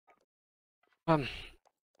Um.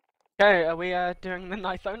 Okay, are we doing the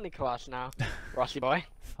knife only class now, Rossi boy?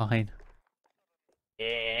 Fine.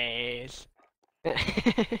 Yes. Do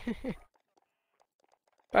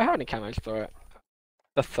I have any camos for it?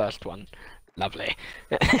 The first one. Lovely.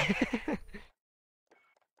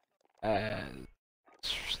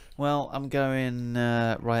 Well, I'm going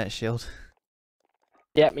riot shield.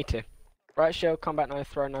 Yeah, me too. Right shield, combat knife,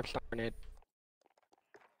 throw knife, sniper grenade.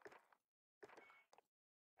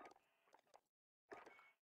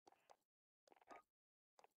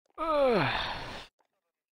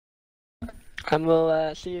 And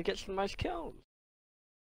we'll see who gets the most kills.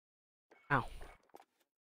 Ow.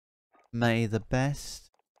 May the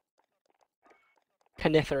best.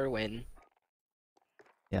 Canither win.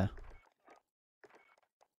 Yeah.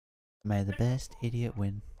 May the best idiot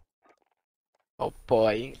win. Oh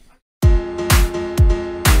boy.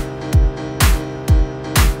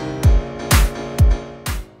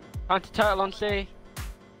 Time to turtle on C.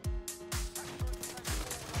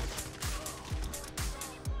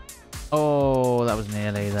 Oh, that was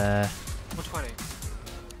nearly there. 420.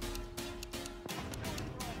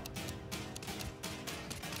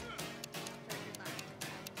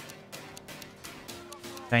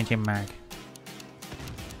 Changing mag.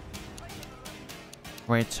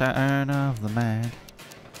 Return of the mag.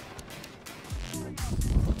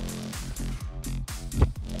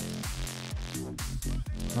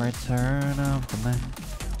 Return of the mag.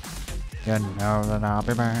 You know that I'll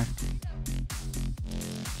be back.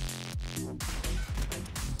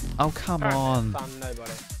 Oh, come on.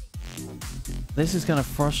 Nobody. This is going to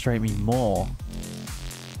frustrate me more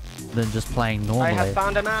than just playing normally. I have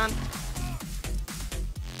found a man.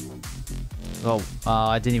 Oh,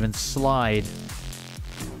 I didn't even slide.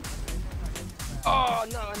 Oh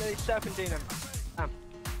no, I nearly serpentine him. Damn.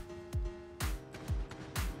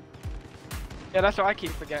 Yeah, that's what I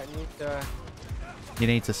keep forgetting. You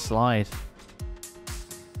need to slide.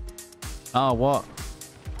 Oh, what?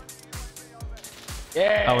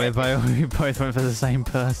 Yeah. Oh, we both went for the same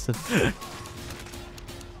person.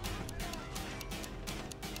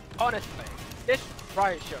 Honestly, this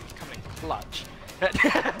riot shield is coming clutch.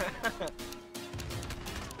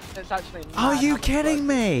 It's actually. Are you kidding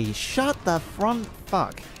me? Shut the front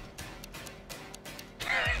fuck.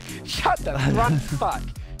 Shut the front fuck.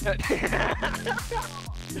 I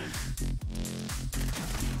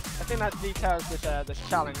think that details this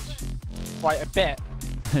challenge quite a bit.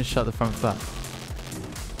 Shut the front fuck.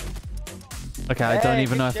 Okay, I don't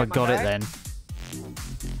even know if I got it then.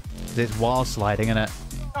 It's while sliding, isn't it?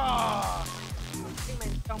 Oh,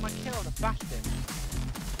 teammate stole my kill, the bastard.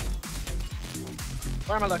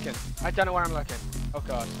 Where am I looking? I don't know where I'm looking. Oh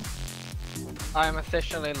god. I am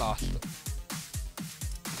officially lost.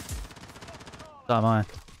 So am I.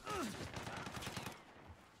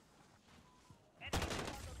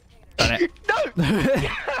 Done it. No!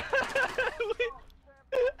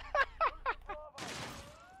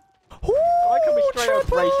 I can be straight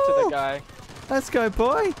up race to the guy. Let's go,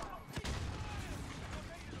 boy.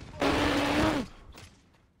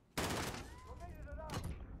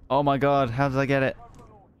 Oh my god, how did I get it?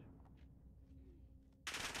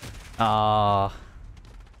 Ah.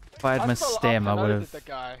 If I had my stim, I would have. The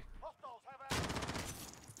guy.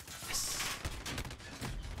 Yes.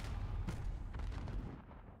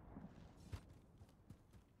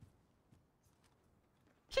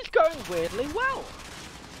 This is going weirdly well.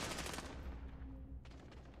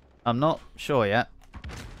 I'm not sure yet.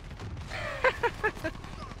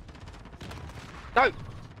 No!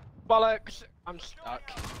 Bollocks! I'm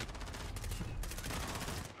stuck.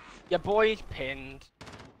 Your boy's pinned.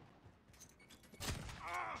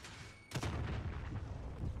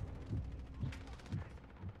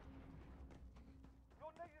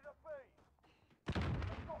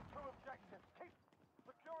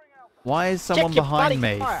 Why is someone your behind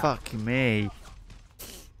bloody me? fire. Fuck me.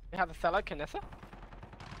 You have a fellow Canissa?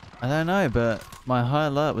 I don't know, but my high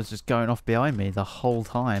alert was just going off behind me the whole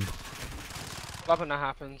time. Love when that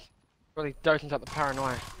happens. Really dosing up the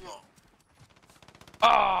paranoia.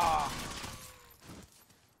 Ah!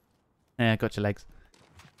 Yeah, got your legs.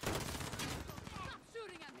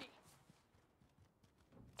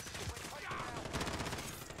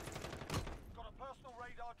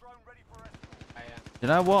 You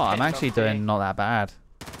know what? I'm actually doing not that bad.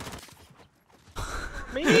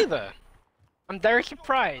 Me neither. I'm very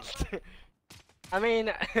surprised. I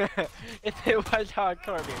mean, if it was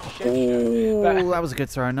hardcore, it'd be a shit show. Oh, that was a good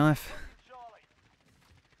throw knife.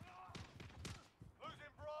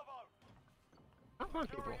 Come on,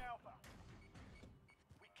 people.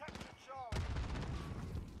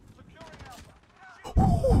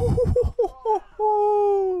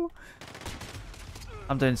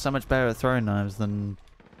 I'm doing so much better at throwing knives than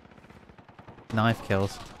knife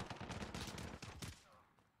kills.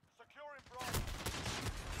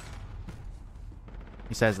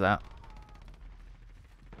 He says that.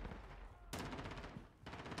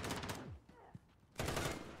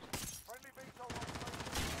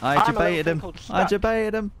 I debated him. I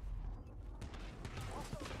debated him.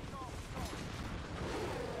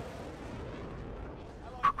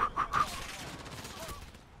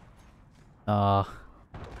 Ah.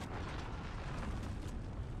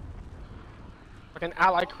 Like an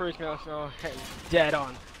allied cruise missile hit dead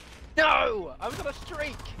on. No! I was on a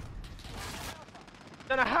streak!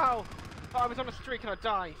 Don't know how, but I was on a streak and I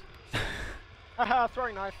died. Haha,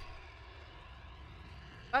 throwing knife.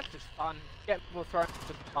 That's just fun. Get people throwing is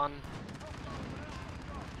just fun.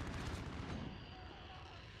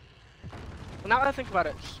 Well, now that I think about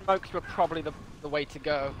it, smokes were probably the way to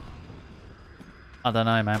go. I don't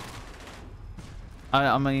know, man.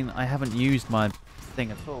 I mean, I haven't used my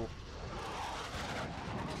thing at all.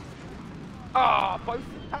 Ah, oh, both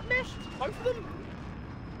that missed? Both of them?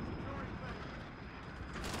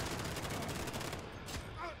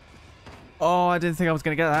 Oh, I didn't think I was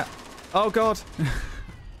going to get that. Oh, God.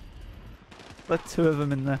 There's two of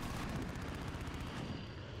them in there.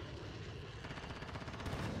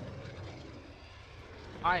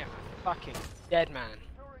 I am a fucking dead man.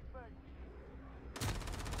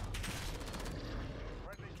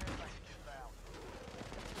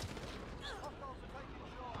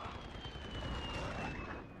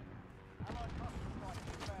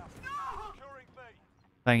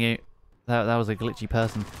 Thank you. That was a glitchy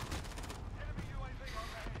person.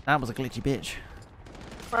 That was a glitchy bitch.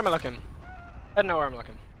 Where am I looking? I don't know where I'm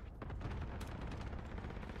looking.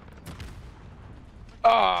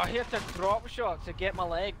 Oh, he has to drop shot to get my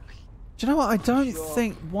legs. Do you know what? I don't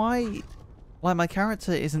think why, like, my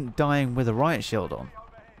character isn't dying with a riot shield on.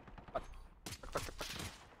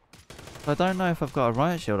 I don't know if I've got a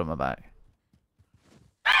riot shield on my back.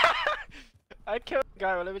 I killed a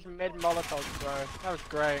guy while it was mid Molotov, bro. That was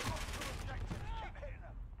great.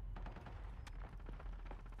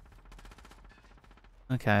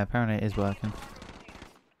 Okay, apparently it is working.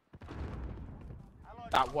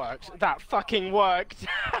 That worked. That fucking worked.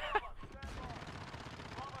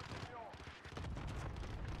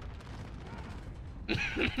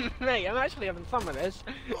 Mate, I'm actually having fun with this.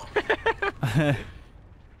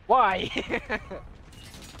 Why?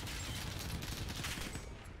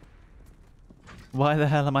 Why the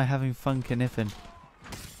hell am I having fun kniffing?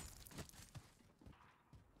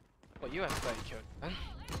 Well, you have 30 kills, then.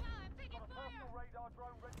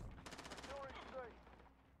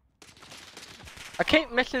 I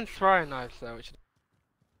keep missing throwing knives though, which...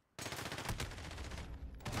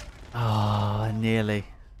 Ah, oh, nearly.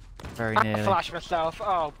 Very nearly. I flashed myself,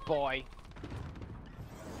 oh boy.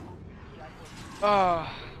 Oh,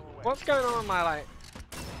 what's going on with my, like,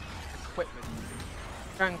 equipment?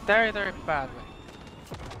 Going very, very badly.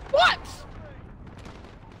 What?!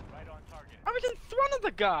 I was in front of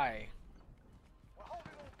the guy!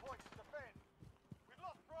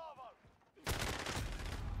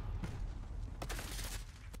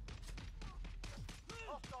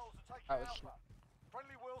 That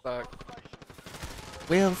was...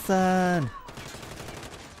 Wilson!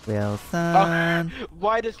 Wilson! Oh,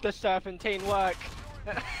 why does the serpentine work?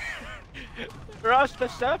 For us, the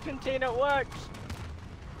serpentine, it works!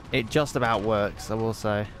 It just about works, I will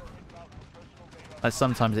say. Like,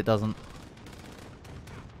 sometimes it doesn't.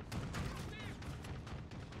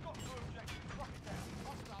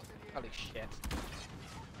 Holy shit.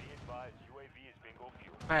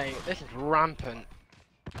 Hey, this is rampant.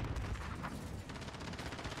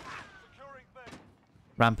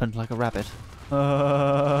 Rampant like a rabbit.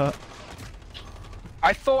 I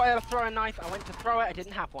thought I had a throwing knife, I went to throw it, I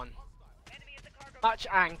didn't have one. Much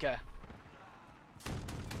anger.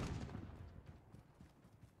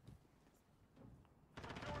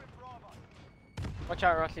 Watch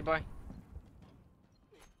out, Rossi boy.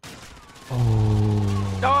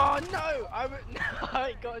 Oh. Oh no! No,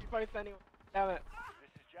 I got us both anyway. Damn it.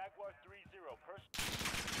 This is Jaguar 3-0.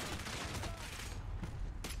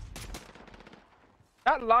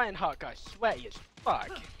 That Lionheart guy's sweaty as fuck.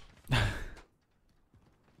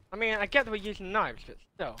 I mean, I get that we're using knives, but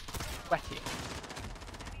still, sweaty.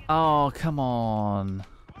 Oh, come on.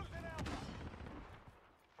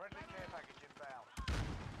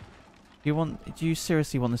 Do you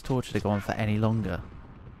seriously want this torture to go on for any longer?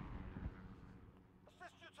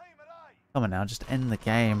 Come on now, just end the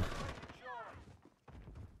game.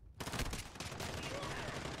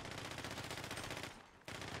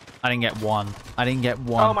 I didn't get one. I didn't get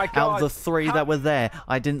one. Oh my God. Out of the three that were there,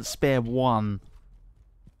 I didn't spare one.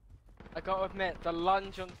 I gotta admit, the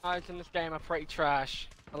lunge on knives in this game are pretty trash.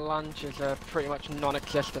 The lunges are pretty much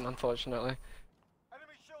non-existent, unfortunately.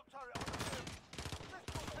 Enemy shield turret on the field.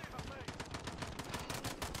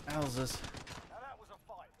 This will Houses. Now that was a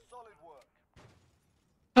fight. Solid work.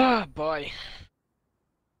 Ah, boy.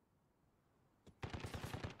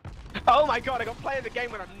 Oh my god, I got playing the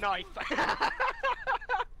game with a knife!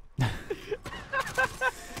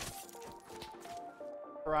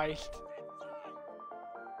 Christ.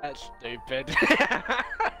 That's stupid.